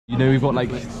You know we've got like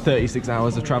 36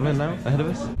 hours of travelling now ahead of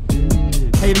us.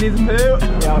 Hey, needs a poo!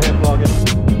 Yeah, out here vlogging.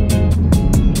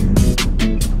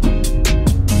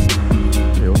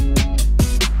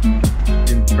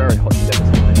 Been very hot today.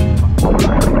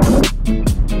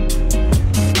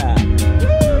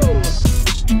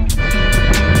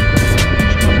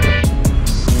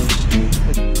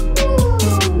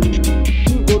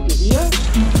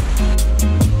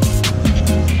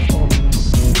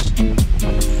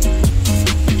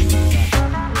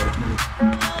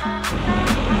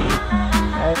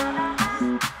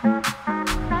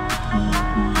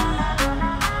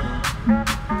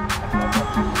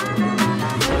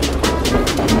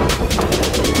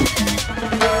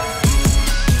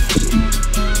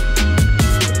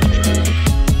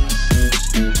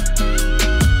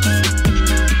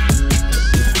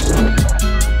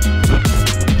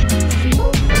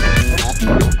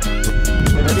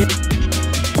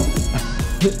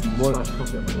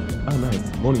 Oh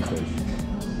nice, morning face.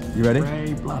 You ready?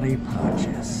 Very bloody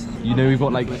purchase. You know we've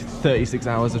got like 36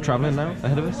 hours of travelling now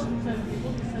ahead of us.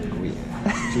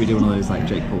 Should we do one of those like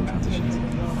Jake Paul transitions?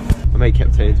 My mate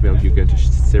kept saying to me, "You're going to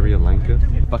Sri Lanka."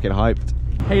 Fucking hyped.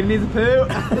 Hey, needs a poo.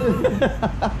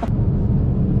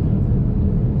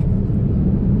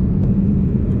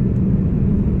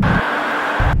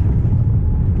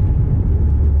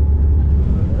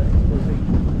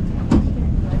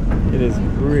 It is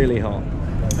really hot.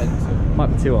 Might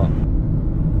be too hot.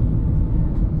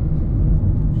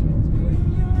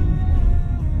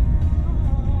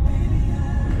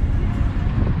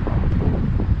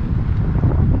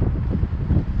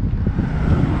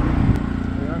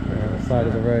 We're on the side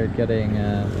of the road getting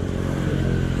Oh,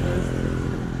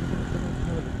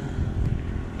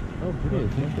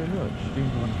 brilliant. Thank you very much.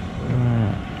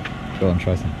 Go on,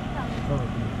 try some.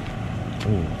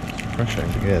 Oh,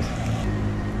 refreshing. Good.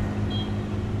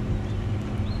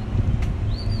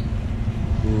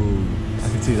 Ooh, I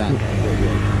can see that.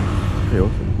 pretty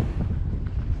awesome.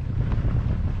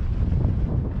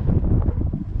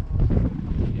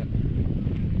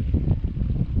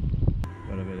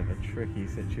 Got a bit of a tricky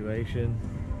situation.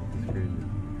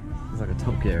 It's like a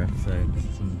Top Gear episode.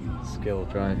 Some skill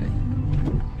driving.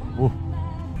 Whoa.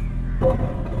 Oh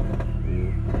no.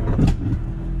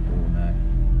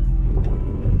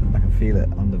 I can feel it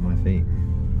under my feet.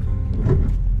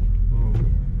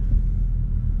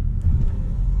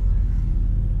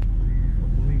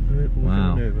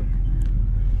 Wow.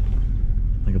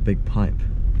 Like a big pipe.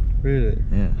 Really?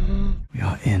 Yeah. We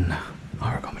are in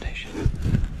our accommodation.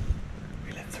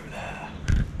 We live through there.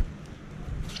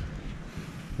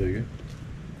 There you go.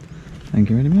 Thank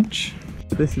you very much.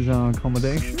 This is our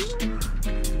accommodation.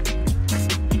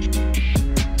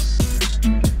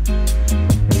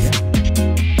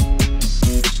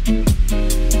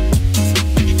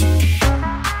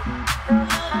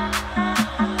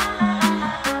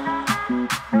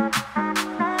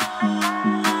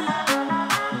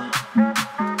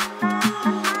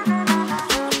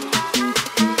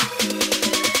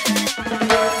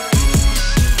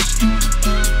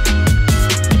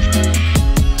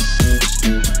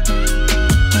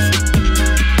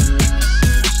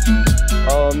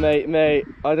 Mate,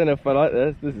 I don't know if I like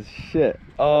this. This is shit.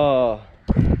 Oh.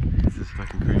 This is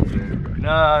fucking crazy.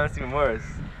 No, that's even worse.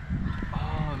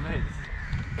 Oh, mate,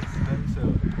 this is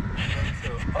mental.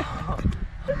 Oh.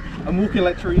 I'm walking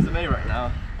like Theresa May right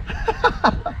now.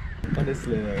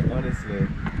 Honestly, honestly.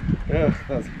 Ugh,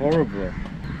 that's horrible.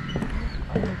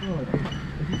 Oh my god,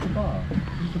 is this the bar? Is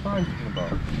this the bar I'm talking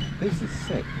about? This is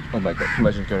sick. Oh my god,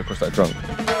 imagine going across that drunk.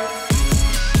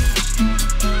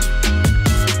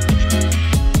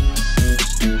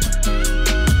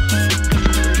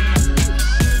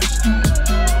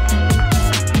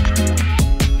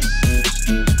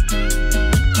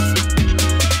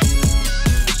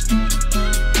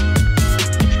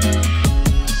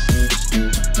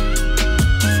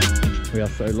 We are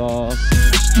so lost.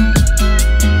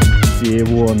 Year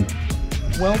one.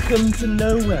 Welcome to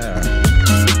nowhere.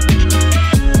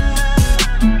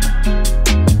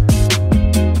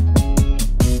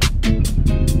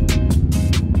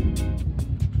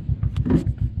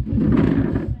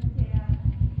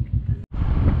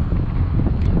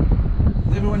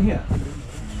 Is everyone here? I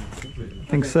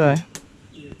think so.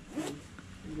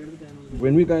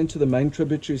 When we go into the main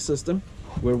tributary system,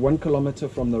 we're 1 kilometer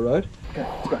from the road. Okay,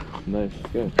 let's go. Nice,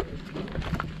 good.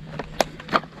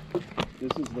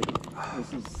 This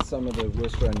is some of the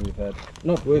worst rain we've had.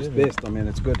 Not worst, best. I mean,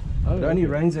 it's good. It only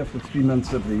rains here for 3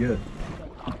 months of the year.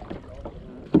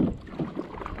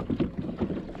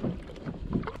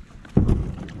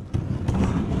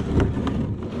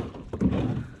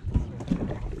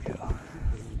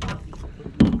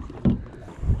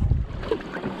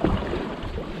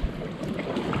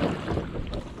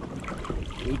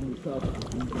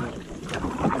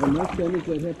 most damage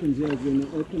that happens here is when they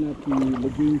open up the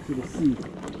lagoon to the sea.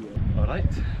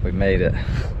 Alright, we made it.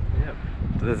 Yep.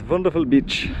 To this wonderful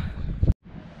beach.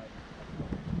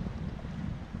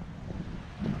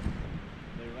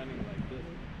 They're running like this.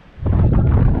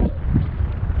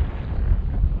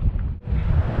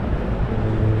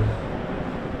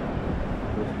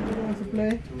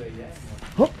 Play?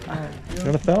 You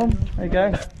want to film? There you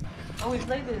go. Oh, it's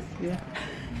like this? Yeah.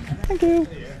 Thank you.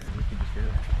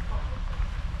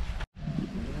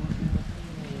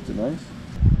 Is it nice?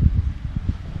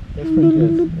 It's pretty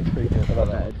good. It's pretty good. How about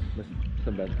that?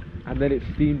 Some bed. And then it's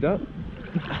steamed up.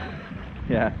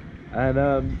 Yeah. And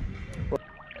I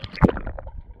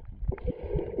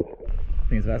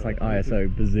think that's like ISO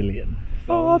bazillion.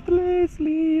 Softly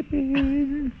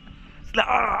sleeping.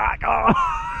 I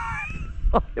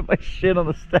hit my shit on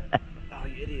the stairs. Oh,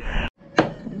 you idiot.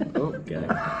 Oh, get it.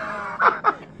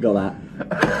 Got that.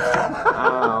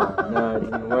 oh no, it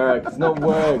doesn't work. It's not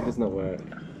work. It does not work.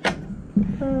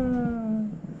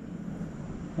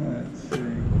 Let's see. 2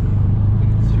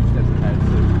 steps ahead,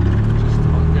 so just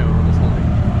go on this line.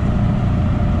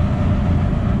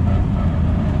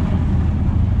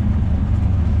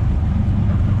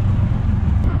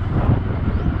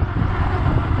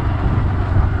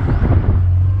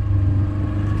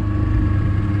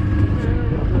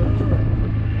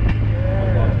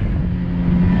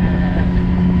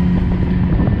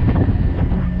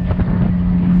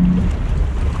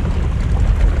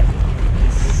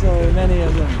 So many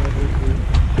of them.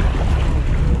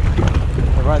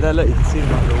 Right there, look, you can see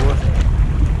them under the water.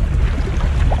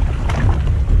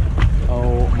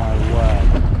 Oh my word.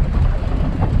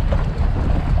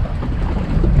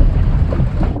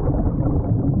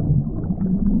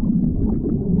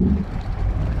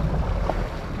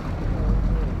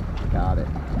 Got it.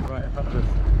 Right, in front of us.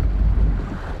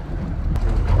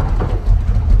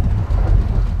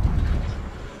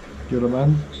 Good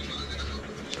man.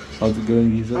 How's it going,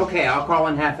 geezer? Okay, I'll call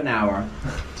in half an hour.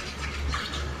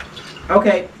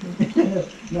 Okay.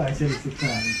 No, I said it's a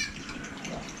car.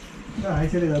 No, I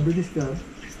said it's a British car.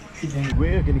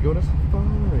 We're gonna go on a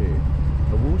safari.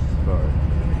 A water safari.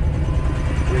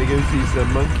 We're gonna go see some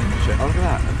monkeys and shit. Oh, look at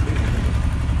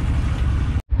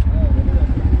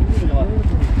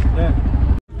that.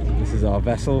 This is our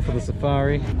vessel for the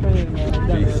safari.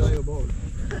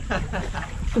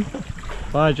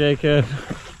 Bye, Jacob.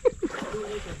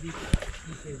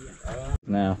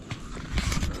 Now.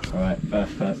 Alright,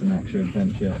 first person action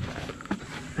adventure.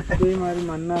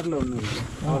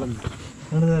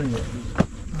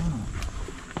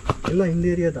 ಎಲ್ಲ ಹಿಂದೆ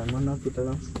ಏರಿಯಾದ ಮಣ್ಣಾಗ ಬಿಟ್ಟದ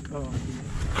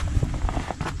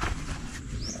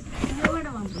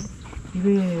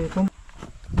ಇದು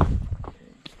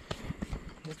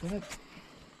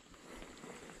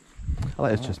I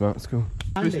like this chest mount, it's cool.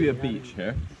 It's supposed to be a beach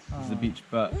here. This is a beach,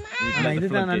 but we've let the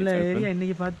floodgates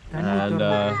open. And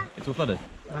it's all flooded.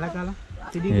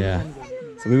 Yeah.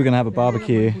 So we were going to have a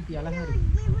barbecue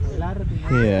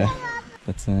here,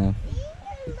 but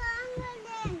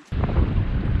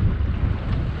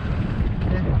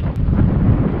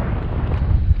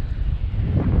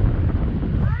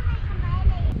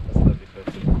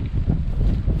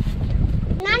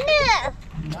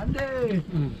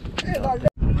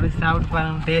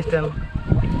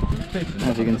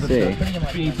as you can see,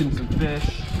 Been eating some fish,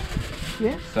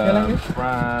 some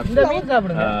crab,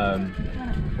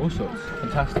 all sorts.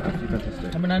 Fantastic,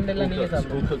 absolutely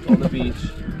fantastic. All cooked on the beach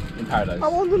in paradise.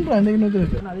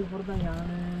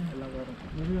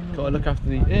 Gotta look after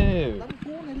the ew.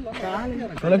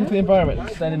 Gotta look after the environment.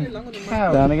 Standing cow.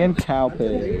 down again, cow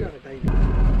pig.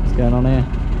 What's going on here?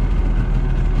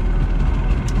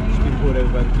 Just been poured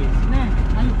over by the kids.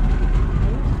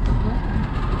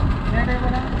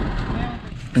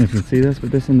 And if you can see this, but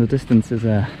this in the distance is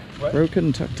a broken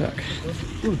tuk-tuk.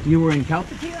 You were in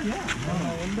Celtic here?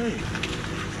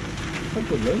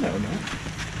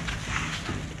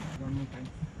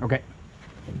 Okay.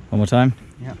 One more time.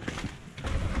 Yeah.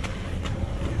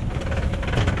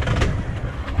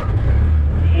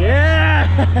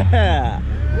 Yeah!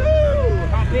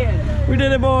 We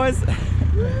did it, boys!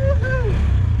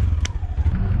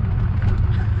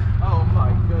 Oh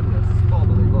my goodness,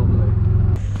 bubbly, bubbly.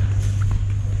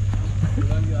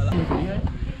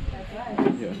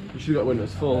 Yeah, we should have got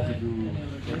windows full.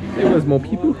 There was more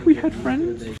people. We had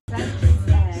friends.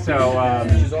 So,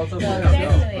 she's also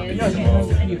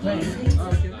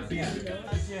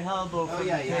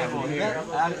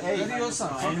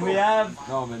And we have,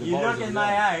 you look in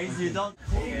my eyes, you don't.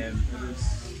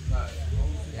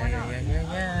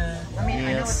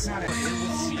 Yes.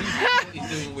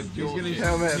 doing with your He's gonna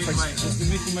tell me it's like...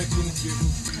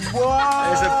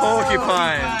 What? It's a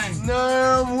porcupine.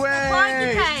 No way!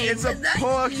 Porcupine. It's a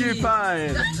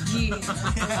porcupine.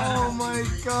 Oh my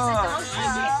god.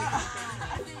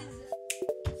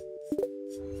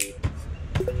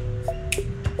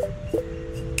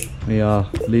 We are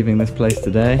leaving this place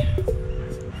today.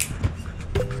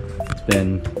 It's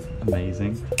been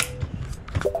amazing.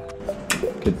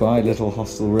 Goodbye, little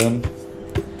hostel room.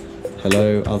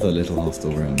 Hello, other little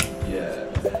hostel room. Yeah.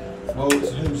 Well,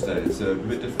 it's a homestay. It's a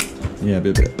bit different. Yeah, a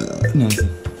bit nicer.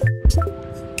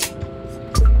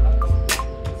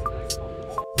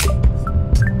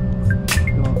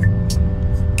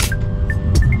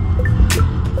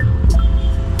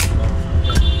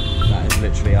 That is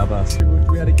literally our bus.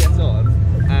 We had to get on,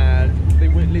 and they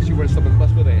literally wouldn't stop at the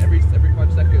bus, were they? Every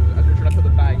 5 seconds, as we were trying to put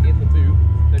the bag in the boot,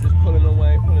 they're just pulling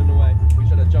away, pulling away. We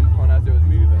tried to jump on as it was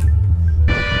moving.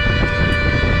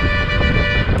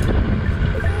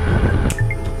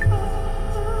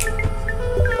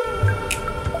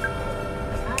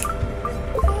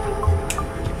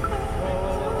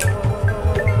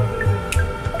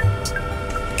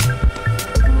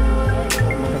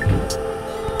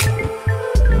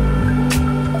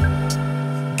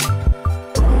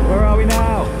 Where are we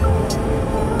now?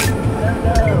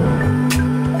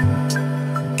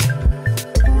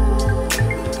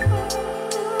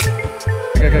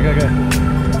 Go.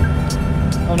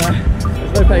 Oh no,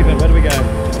 there's no pavement, where do we go?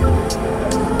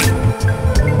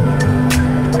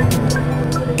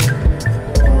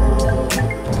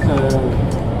 So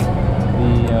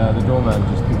the doorman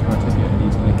just picked my ticket and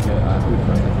he's going to get food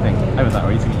for us, I think. Either that or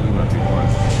he's going to eat my food for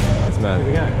us. It's mad. Here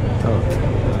we go. Oh.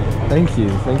 Thank you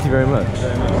very much. This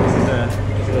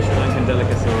is a Sri Lankan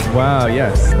delicacy. Wow,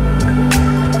 yes.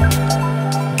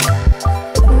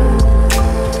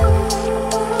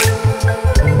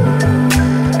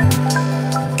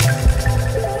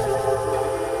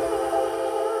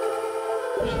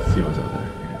 See what's up there.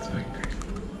 Yeah, it's fucking crazy.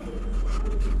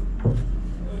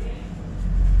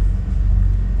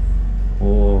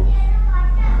 Oh.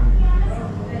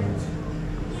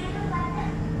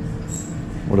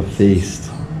 What a feast.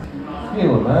 Hey,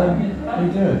 little man. How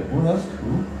you doing? Oh, that's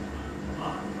cool.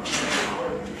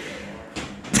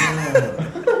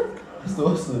 That's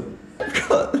awesome.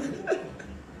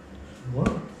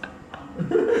 What?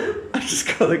 I just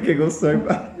got the giggle so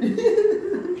bad.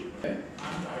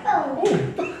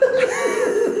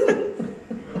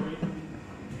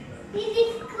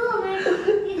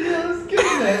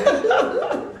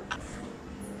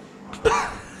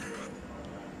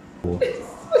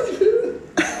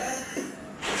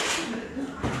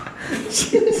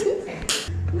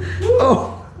 Oh!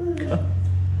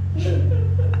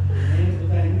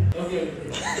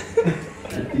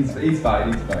 He's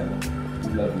fine. He's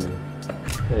lovely.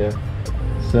 Yeah.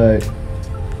 So,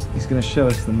 he's going to show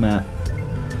us the map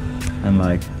and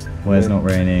like where's not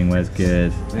raining, where's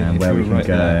good, and where we can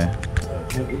go.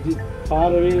 It is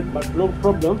far away, but no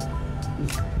problem.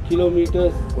 It's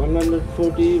kilometers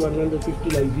 140, 150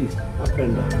 like this, up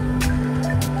and down.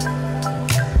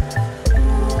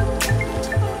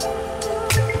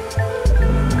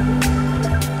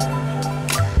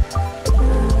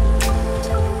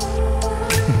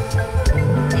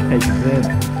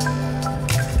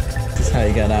 This is how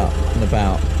you get out and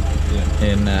about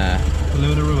in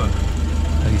Luna River.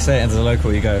 If you say it as a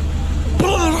local, you go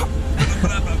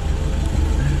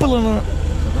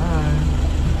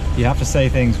you have to say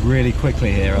things really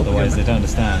quickly here, otherwise they don't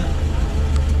understand.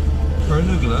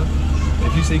 Kurunugala.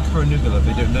 If you say Kurunugala,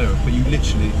 they don't know, but you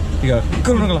literally You go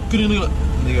Kurunugala,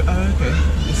 and they go, oh okay.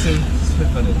 It's so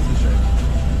funny, it's so strange.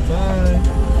 Bye.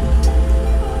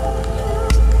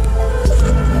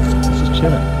 It's just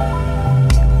chilling.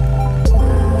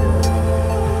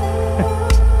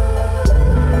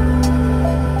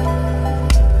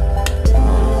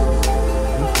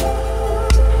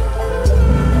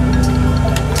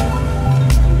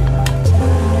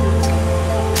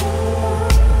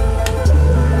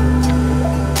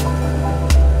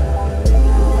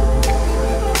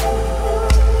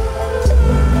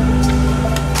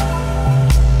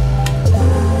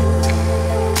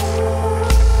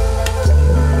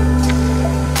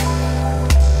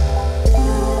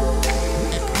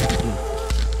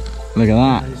 Look at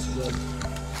that.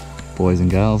 Boys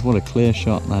and girls, what a clear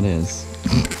shot that is.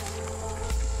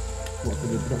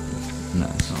 No,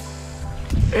 it's not.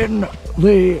 In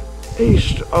the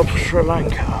east of Sri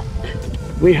Lanka,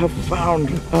 we have found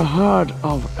a herd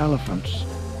of elephants.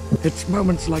 It's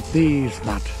moments like these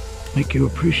that make you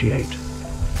appreciate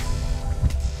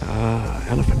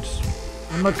elephants.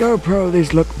 On the GoPro,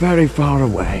 these look very far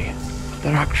away.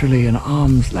 They're actually an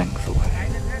arm's length away.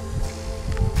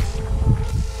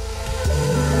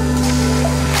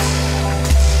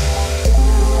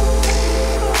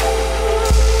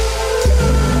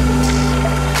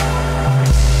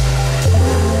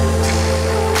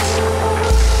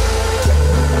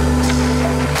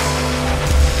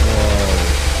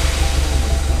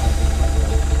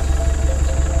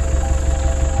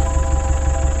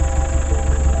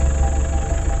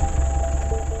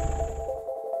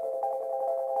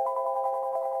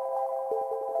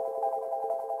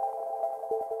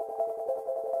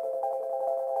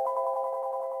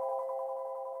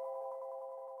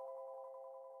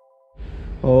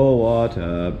 Oh, what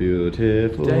a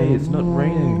beautiful day. It's not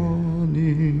raining.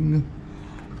 morning.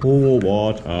 Oh,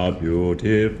 what a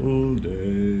beautiful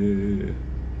day.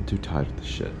 I'm too tired of this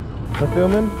shit. Am I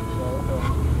filming?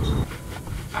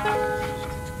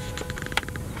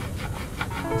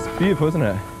 It's beautiful, isn't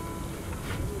it?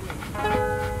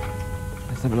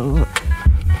 Let's have a little look.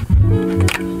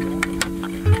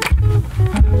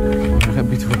 Look at that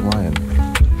beautiful lion.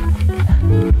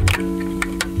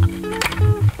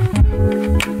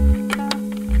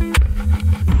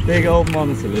 Big old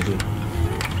monitor little.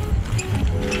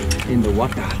 In the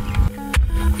water.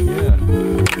 Yeah.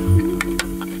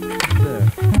 There.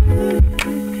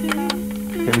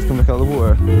 Okay, let's come back out of the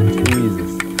water.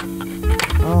 Jesus.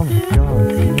 Oh my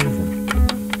god, it's amazing.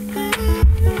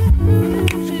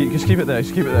 Just keep it there,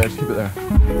 just keep it there, just keep it there.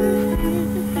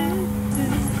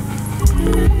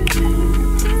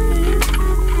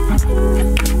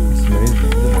 It's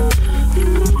amazing, isn't it?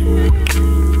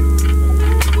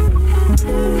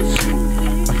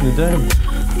 Back in the dome.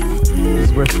 This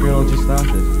is where speleology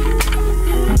started.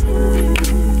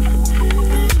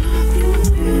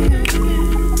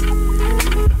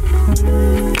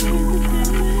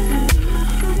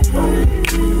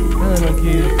 Hello,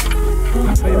 monkey.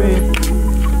 Baby.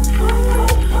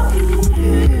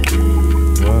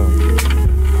 Wow.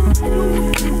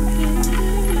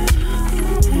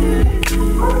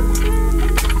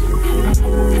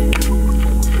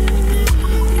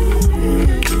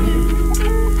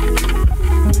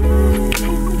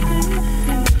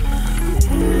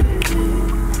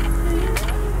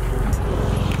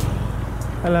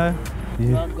 Hello.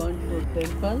 You are going to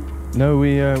temple? No,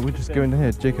 we're just going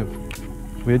here, Jacob.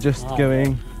 We're just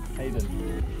going.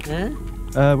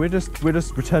 Huh? We're just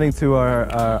returning to our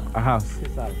house.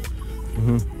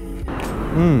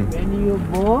 When you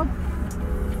both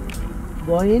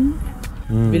going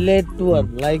village tour,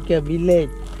 like a village,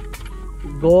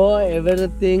 go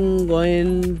everything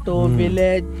going to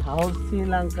village house, Sri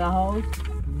Lanka house,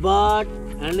 bird,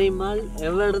 animal,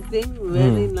 everything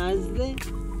very nicely.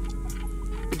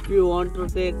 If you want to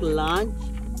take lunch,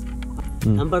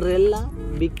 umbrella,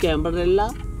 big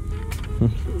umbrella,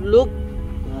 look,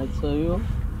 I'll show you.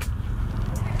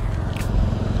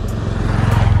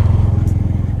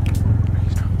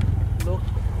 Look,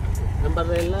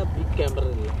 umbrella, big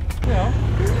umbrella.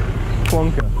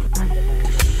 Plonker.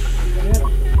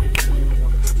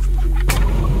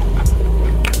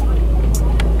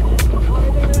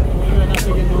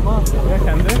 Yeah,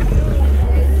 can do.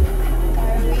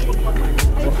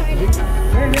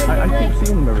 I keep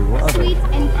seeing them everywhere. What are they? Sweet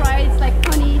and fried, it's like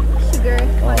honey, sugar,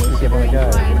 honey, just give sugar, it a and go.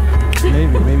 fried.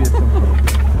 Maybe it's something.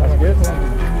 That's good.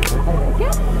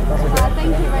 Yeah.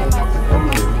 Thank you very much.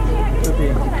 Thank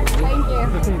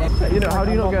you. You know, how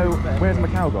do you not go, where's my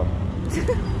cow gone?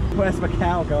 Where's my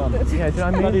cow gone? Yeah, do you know what I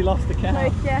mean? Bloody lost the cow.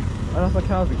 Like, yeah. I lost my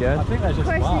cows again. I think they're Of just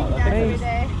course wild. you I can think every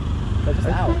day. they're just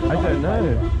out. I don't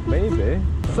know. Maybe.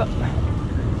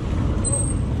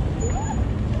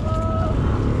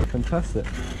 Fantastic.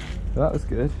 Well, that was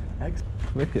good.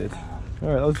 Wicked.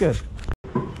 Alright, that was good.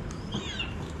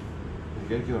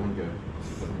 Go.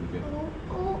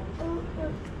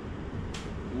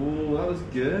 Oh, that was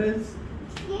good.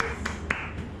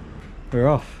 We're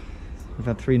off. We've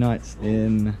had 3 nights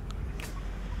in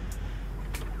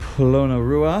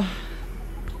Polonnaruwa.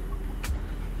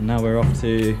 And now we're off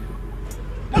to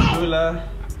Hula,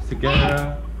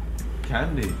 Segura,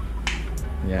 Candy.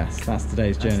 Yes, that's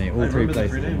today's journey. All 3 remember the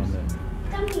places 3 in names. one day.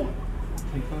 Come here.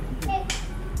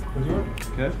 What do you want?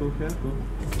 Careful.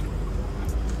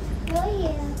 Go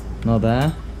here. Not there.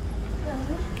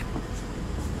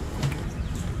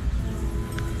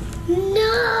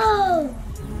 No!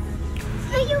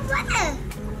 Are you what?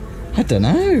 I don't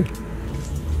know.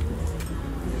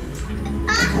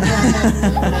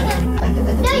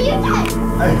 No, you're not.